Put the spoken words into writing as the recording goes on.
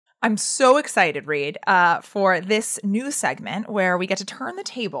I'm so excited, Reid, for this new segment where we get to turn the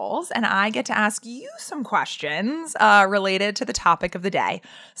tables and I get to ask you some questions related to the topic of the day.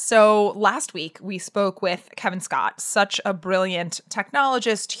 So last week we spoke with Kevin Scott, such a brilliant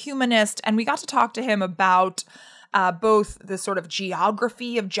technologist, humanist, and we got to talk to him about both the sort of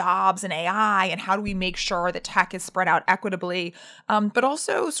geography of jobs and AI and how do we make sure that tech is spread out equitably, but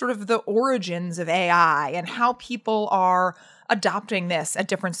also sort of the origins of AI and how people are adopting this at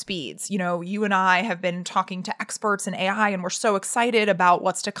different speeds. You know, you and I have been talking to experts in AI and we're so excited about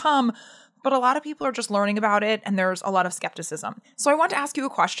what's to come, but a lot of people are just learning about it and there's a lot of skepticism. So I want to ask you a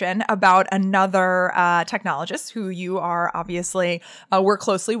question about another technologist who you are obviously work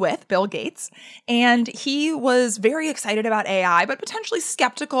closely with, Bill Gates. And he was very excited about AI, but potentially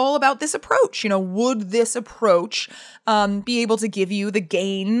skeptical about this approach. You know, would this approach be able to give you the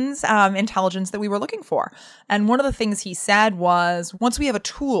gains, intelligence that we were looking for? And one of the things he said was, once we have a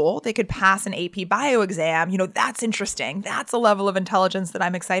tool that could pass an AP bio exam, you know, that's interesting. That's a level of intelligence that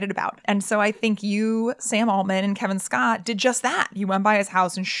I'm excited about. And so I think you, Sam Altman, and Kevin Scott did just that. You went by his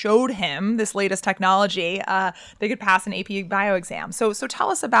house and showed him this latest technology that could pass an AP bio exam. So tell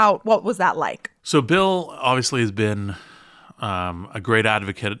us about what was that like? So Bill obviously has been a great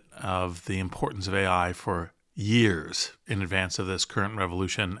advocate of the importance of AI for years in advance of this current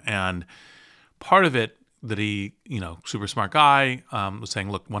revolution. And part of it that he, super smart guy, was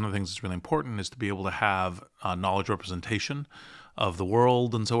saying, look, one of the things that's really important is to be able to have knowledge representation of the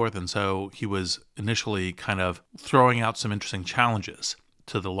world and so forth. And so he was initially kind of throwing out some interesting challenges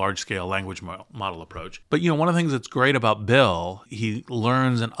to the large-scale language model approach. But, one of the things that's great about Bill, he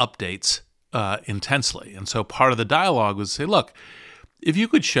learns and updates intensely. And so part of the dialogue was to say, look, if you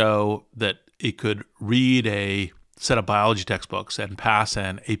could show that it could read a set of biology textbooks and pass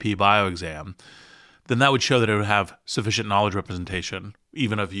an AP bio exam, then that would show that it would have sufficient knowledge representation,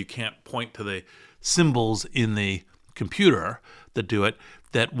 even if you can't point to the symbols in the computer that do it,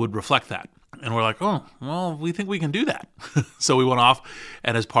 that would reflect that. And we're like, oh, well, we think we can do that. So we went off,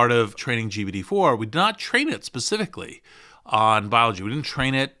 and as part of training GPT-4, we did not train it specifically on biology. We didn't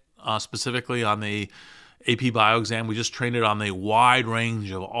train it specifically on the AP bio exam. We just trained it on the wide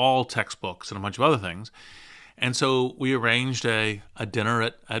range of all textbooks and a bunch of other things. And so we arranged a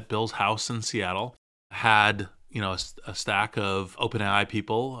dinner at Bill's house in Seattle, had a stack of OpenAI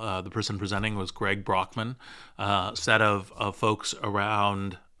people. The person presenting was Greg Brockman, a set of folks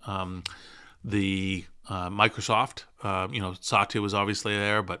around the Microsoft. Satya was obviously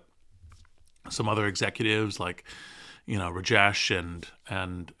there, but some other executives like Rajesh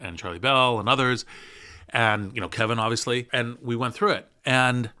and Charlie Bell and others, and Kevin obviously. And we went through it,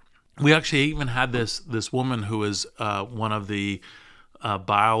 and we actually even had this woman who was one of the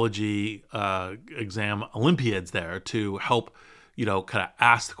biology exam Olympiads there to help, kind of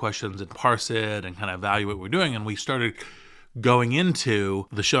ask the questions and parse it and kind of evaluate what we're doing. And we started going into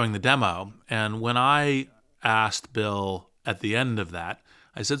the showing the demo. And when I asked Bill at the end of that,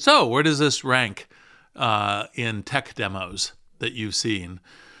 I said, so where does this rank in tech demos that you've seen?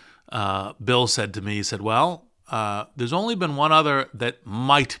 Bill said to me, he said, well, there's only been one other that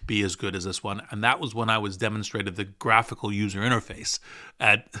might be as good as this one, and that was when I was demonstrated the graphical user interface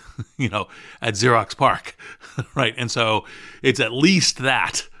at Xerox PARC, right? And so it's at least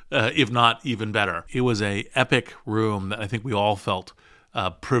that, if not even better. It was a epic room that I think we all felt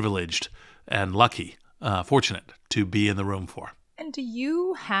privileged and lucky, fortunate to be in the room for. And do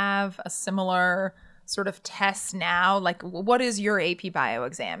you have a similar sort of test now? Like, what is your AP bio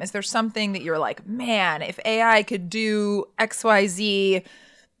exam? Is there something that you're like, man, if AI could do XYZ,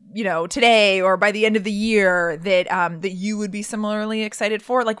 today or by the end of the year, that you would be similarly excited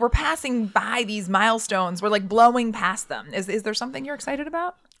for? Like, we're passing by these milestones. We're like blowing past them. Is there something you're excited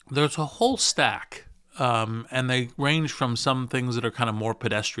about? There's a whole stack, and they range from some things that are kind of more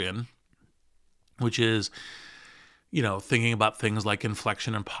pedestrian, which is thinking about things like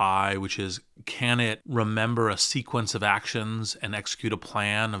inflection and pi, which is, can it remember a sequence of actions and execute a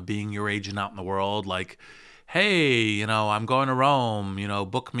plan of being your agent out in the world? Like, hey, I'm going to Rome,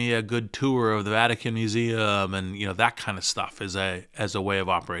 book me a good tour of the Vatican Museum, and, that kind of stuff as a way of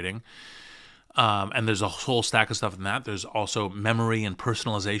operating. And there's a whole stack of stuff in that. There's also memory and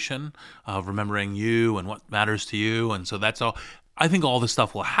personalization of remembering you and what matters to you. And so that's all. I think all this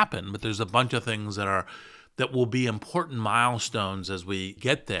stuff will happen, but there's a bunch of things that will be important milestones as we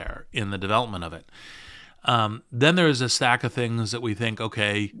get there in the development of it. Then there's a stack of things that we think,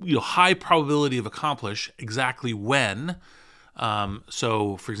 okay, high probability of accomplish exactly when.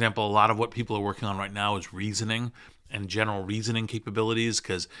 So, for example, a lot of what people are working on right now is reasoning and general reasoning capabilities,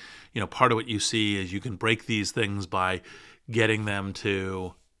 because part of what you see is you can break these things by getting them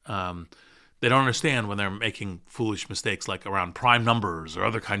to they don't understand when they're making foolish mistakes like around prime numbers or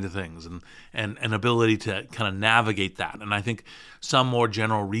other kinds of things, and an ability to kind of navigate that. And I think some more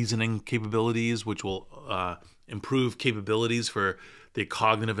general reasoning capabilities, which will improve capabilities for the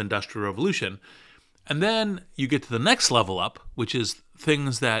cognitive industrial revolution. And then you get to the next level up, which is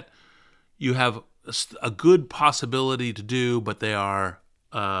things that you have a good possibility to do, but they are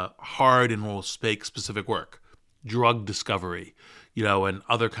hard and will make specific work. Drug discovery, and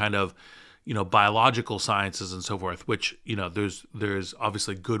other kind of, biological sciences and so forth, which, there's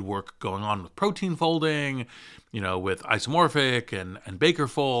obviously good work going on with protein folding, with isomorphic and Baker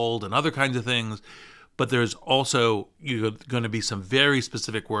fold and other kinds of things. But there's also going to be some very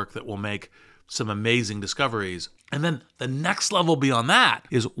specific work that will make some amazing discoveries. And then the next level beyond that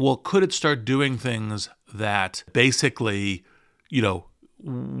is, well, could it start doing things that basically,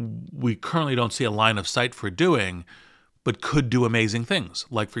 we currently don't see a line of sight for doing, but could do amazing things?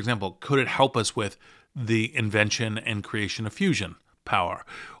 Like, for example, could it help us with the invention and creation of fusion power?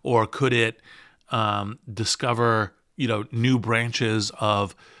 Or could it discover, new branches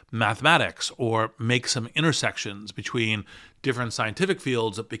of mathematics, or make some intersections between different scientific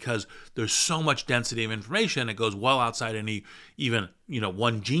fields, because there's so much density of information, it goes well outside even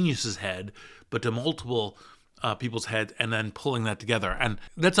one genius's head, but to multiple people's heads, and then pulling that together. And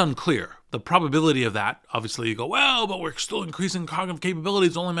that's unclear. The probability of that, obviously you go, well, but we're still increasing cognitive capabilities,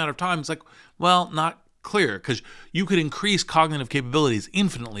 it's only a matter of time. It's like, well, not clear, because you could increase cognitive capabilities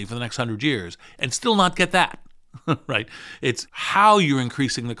infinitely for the next 100 years and still not get that. Right? It's how you're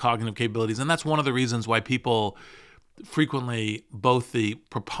increasing the cognitive capabilities. And that's one of the reasons why people frequently, both the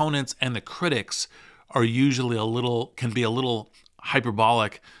proponents and the critics, are usually can be a little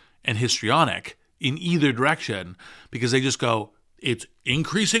hyperbolic and histrionic in either direction, because they just go, it's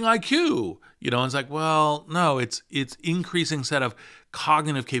increasing IQ. And it's like, well, no, it's increasing set of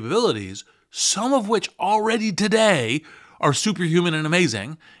cognitive capabilities, some of which already today are superhuman and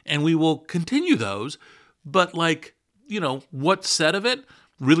amazing, and we will continue those. But what set of it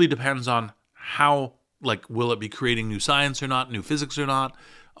really depends on how, will it be creating new science or not, new physics or not,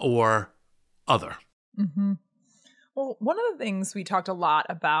 or other. Mm-hmm. Well, one of the things we talked a lot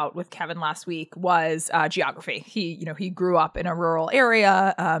about with Kevin last week was geography. He grew up in a rural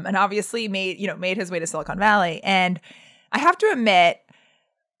area, and obviously made his way to Silicon Valley. And I have to admit,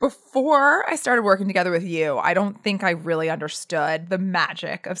 before I started working together with you, I don't think I really understood the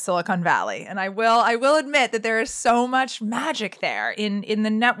magic of Silicon Valley. And I will admit that there is so much magic there in the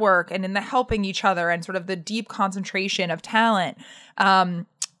network and in the helping each other and sort of the deep concentration of talent.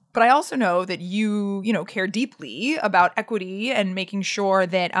 But I also know that you care deeply about equity and making sure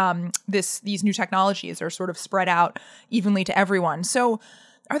that these new technologies are sort of spread out evenly to everyone. So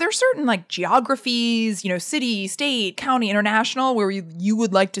are there certain geographies, city, state, county, international, where you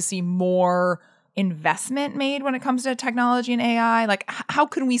would like to see more investment made when it comes to technology and AI? How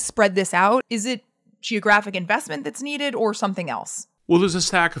can we spread this out? Is it geographic investment that's needed or something else? Well, there's a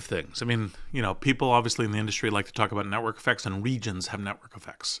stack of things. I mean, people obviously in the industry like to talk about network effects, and regions have network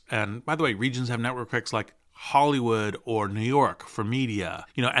effects. And by the way, regions have network effects like Hollywood or New York for media,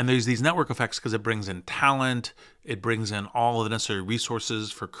 and there's these network effects because it brings in talent, it brings in all of the necessary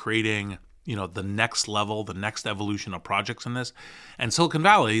resources for creating, the next level, the next evolution of projects in this. And Silicon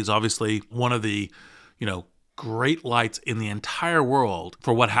Valley is obviously one of the, great lights in the entire world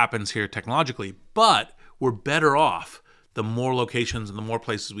for what happens here technologically, but we're better off the more locations and the more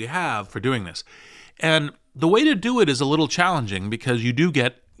places we have for doing this. And the way to do it is a little challenging, because you do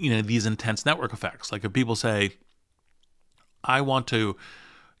get these intense network effects. Like if people say, I want to,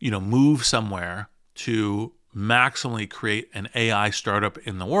 move somewhere to maximally create an AI startup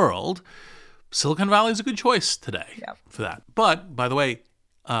in the world, Silicon Valley is a good choice today for that. But by the way,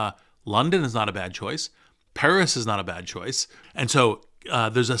 London is not a bad choice. Paris is not a bad choice. And so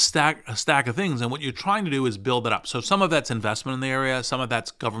there's a stack of things, and what you're trying to do is build it up. So some of that's investment in the area, some of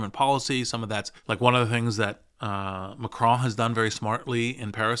that's government policy, some of that's one of the things that Macron has done very smartly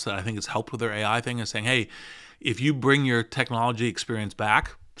in Paris that I think has helped with their AI thing, is saying, hey, if you bring your technology experience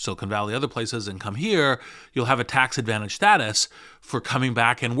back, Silicon Valley, other places, and come here, you'll have a tax advantage status for coming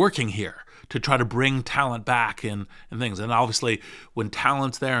back and working here, to try to bring talent back and things. And obviously, when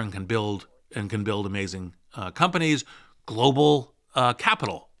talent's there and can build amazing companies, global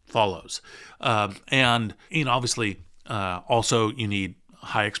capital follows. And obviously, also you need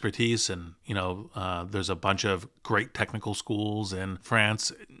high expertise, and there's a bunch of great technical schools in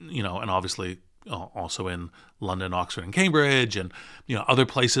France, and obviously also in London, Oxford, and Cambridge, and other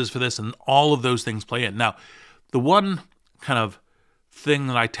places for this, and all of those things play in. Now, the one kind of thing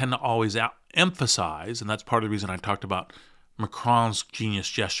that I tend to always emphasize, and that's part of the reason I talked about Macron's genius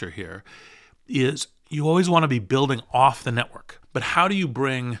gesture here, is you always want to be building off the network. But how do you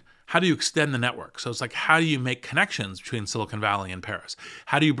extend the network? So it's like, how do you make connections between Silicon Valley and Paris?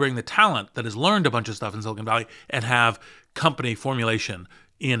 How do you bring the talent that has learned a bunch of stuff in Silicon Valley and have company formulation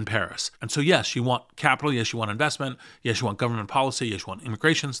in Paris? And so yes, you want capital. Yes, you want investment. Yes, you want government policy. Yes, you want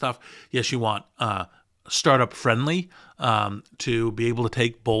immigration stuff. Yes, you want startup friendly to be able to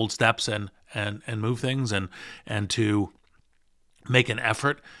take bold steps and move things and to make an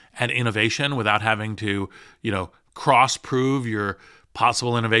effort at innovation without having to, cross-prove your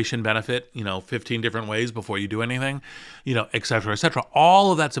possible innovation benefit, 15 different ways before you do anything, et cetera, et cetera.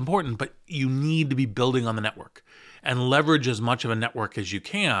 All of that's important, but you need to be building on the network and leverage as much of a network as you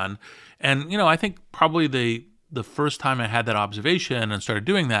can. And, I think probably the first time I had that observation and started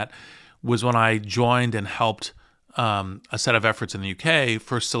doing that was when I joined and helped a set of efforts in the UK.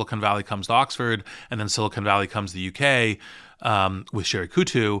 First, Silicon Valley comes to Oxford, and then Silicon Valley comes to the UK with Sherry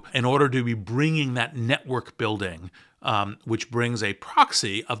Kutu, in order to be bringing that network building, which brings a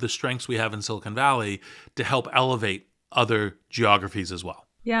proxy of the strengths we have in Silicon Valley to help elevate other geographies as well.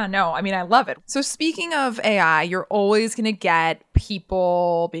 Yeah, no, I mean, I love it. So speaking of AI, you're always going to get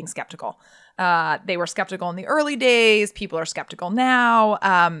people being skeptical. They were skeptical in the early days. People are skeptical now.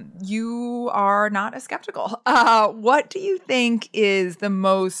 You are not as skeptical. What do you think is the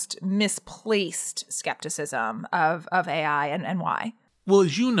most misplaced skepticism of AI and why? Well,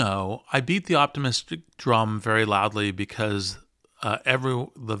 as you know, I beat the optimistic drum very loudly because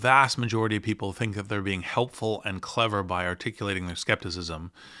the vast majority of people think that they're being helpful and clever by articulating their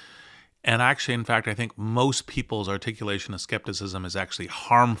skepticism. And actually, in fact, I think most people's articulation of skepticism is actually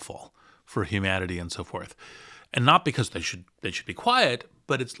harmful for humanity and so forth. And not because they should be quiet,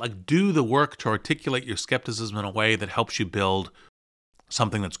 but it's like, do the work to articulate your skepticism in a way that helps you build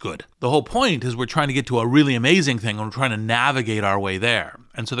something that's good. The whole point is we're trying to get to a really amazing thing and we're trying to navigate our way there.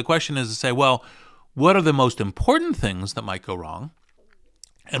 And so the question is to say, well, what are the most important things that might go wrong?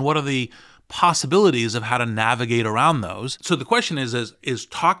 And what are the possibilities of how to navigate around those? So the question is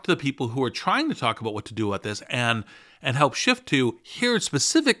talk to the people who are trying to talk about what to do about this and help shift to, here are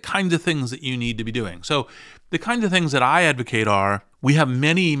specific kinds of things that you need to be doing. So the kinds of things that I advocate are, we have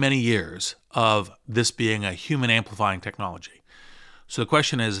many, many years of this being a human amplifying technology. So the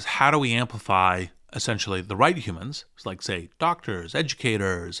question is, how do we amplify essentially the right humans, like say doctors,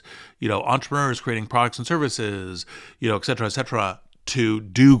 educators, entrepreneurs creating products and services, et cetera, to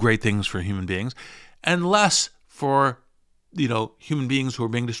do great things for human beings, and less for, human beings who are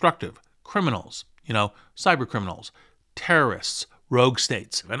being destructive, criminals, cyber criminals, terrorists, rogue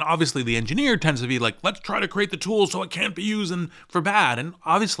states. And obviously the engineer tends to be like, let's try to create the tools so it can't be used for bad. And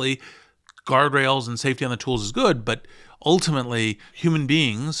obviously guardrails and safety on the tools is good, but ultimately human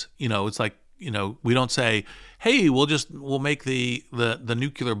beings, it's like, we don't say, hey, we'll make the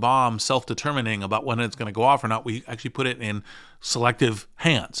nuclear bomb self-determining about when it's going to go off or not. We actually put it in selective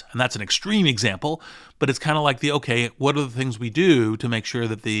hands. And that's an extreme example, but it's kind of like okay, what are the things we do to make sure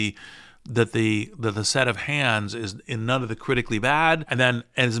that the set of hands is in none of the critically bad and then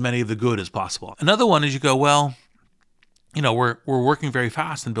as many of the good as possible. Another one is you go, well, we're working very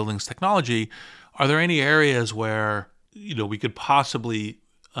fast in building this technology. Are there any areas where, we could possibly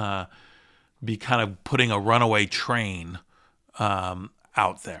be kind of putting a runaway train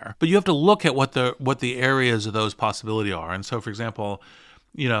out there? But you have to look at what the areas of those possibility are. And so, for example,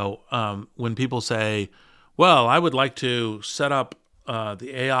 when people say, well, I would like to set up the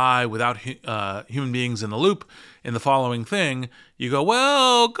AI without human beings in the loop in the following thing, you go,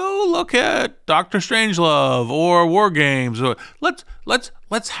 well, go look at Dr. Strangelove or War Games. Or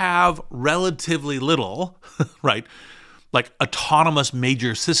let's have relatively little, right, like autonomous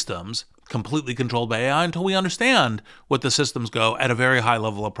major systems completely controlled by AI until we understand what the systems go at a very high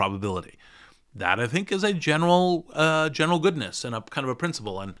level of probability. That, I think, is a general goodness and a kind of a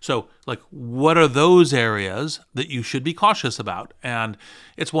principle. And so, what are those areas that you should be cautious about? And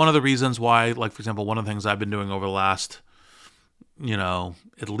it's one of the reasons why, for example, one of the things I've been doing over the last,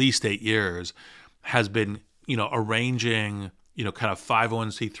 at least 8 years has been, arranging, kind of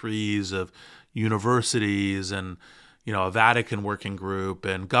 501c3s of universities and, a Vatican working group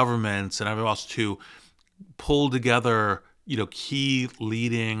and governments and everyone else to pull together key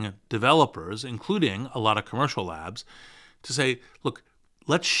leading developers, including a lot of commercial labs, to say, look,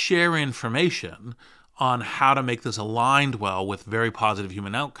 let's share information on how to make this aligned well with very positive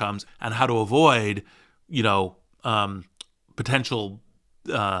human outcomes and how to avoid, potential,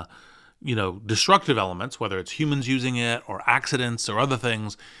 destructive elements, whether it's humans using it or accidents or other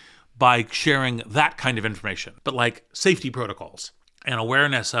things, by sharing that kind of information. But safety protocols and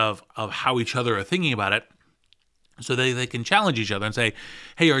awareness of how each other are thinking about it, So they can challenge each other and say,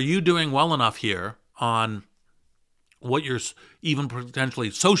 hey, are you doing well enough here on what your even potentially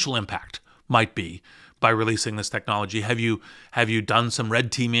social impact might be by releasing this technology? Have you done some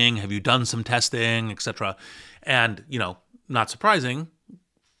red teaming? Have you done some testing, et cetera? And, not surprising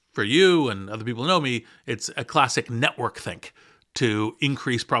for you and other people who know me, it's a classic network think to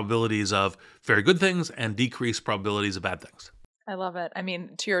increase probabilities of very good things and decrease probabilities of bad things. I love it. I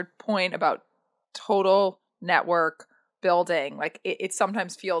mean, to your point about total network building, like it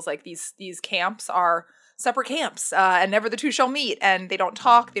sometimes feels like these camps are separate camps and never the two shall meet, and they don't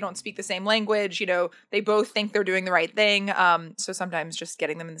talk, they don't speak the same language, they both think they're doing the right thing. So sometimes just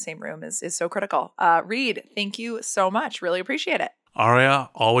getting them in the same room is so critical. Reid, thank you so much. Really appreciate it. Aria,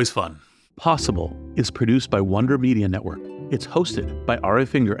 always fun. Possible is produced by Wonder Media Network. It's hosted by Aria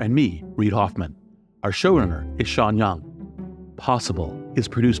Finger and me, Reid Hoffman. Our showrunner is Sean Young. Possible is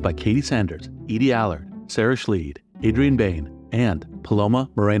produced by Katie Sanders, Edie Allard, Sarah Schleid, Adrian Bain, and Paloma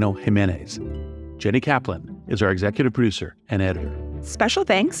Moreno Jimenez. Jenny Kaplan is our executive producer and editor. Special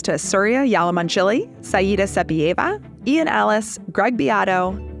thanks to Surya Yalamanchili, Saida Sepieva, Ian Ellis, Greg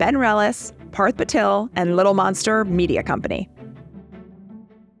Beato, Ben Rellis, Parth Patil, and Little Monster Media Company.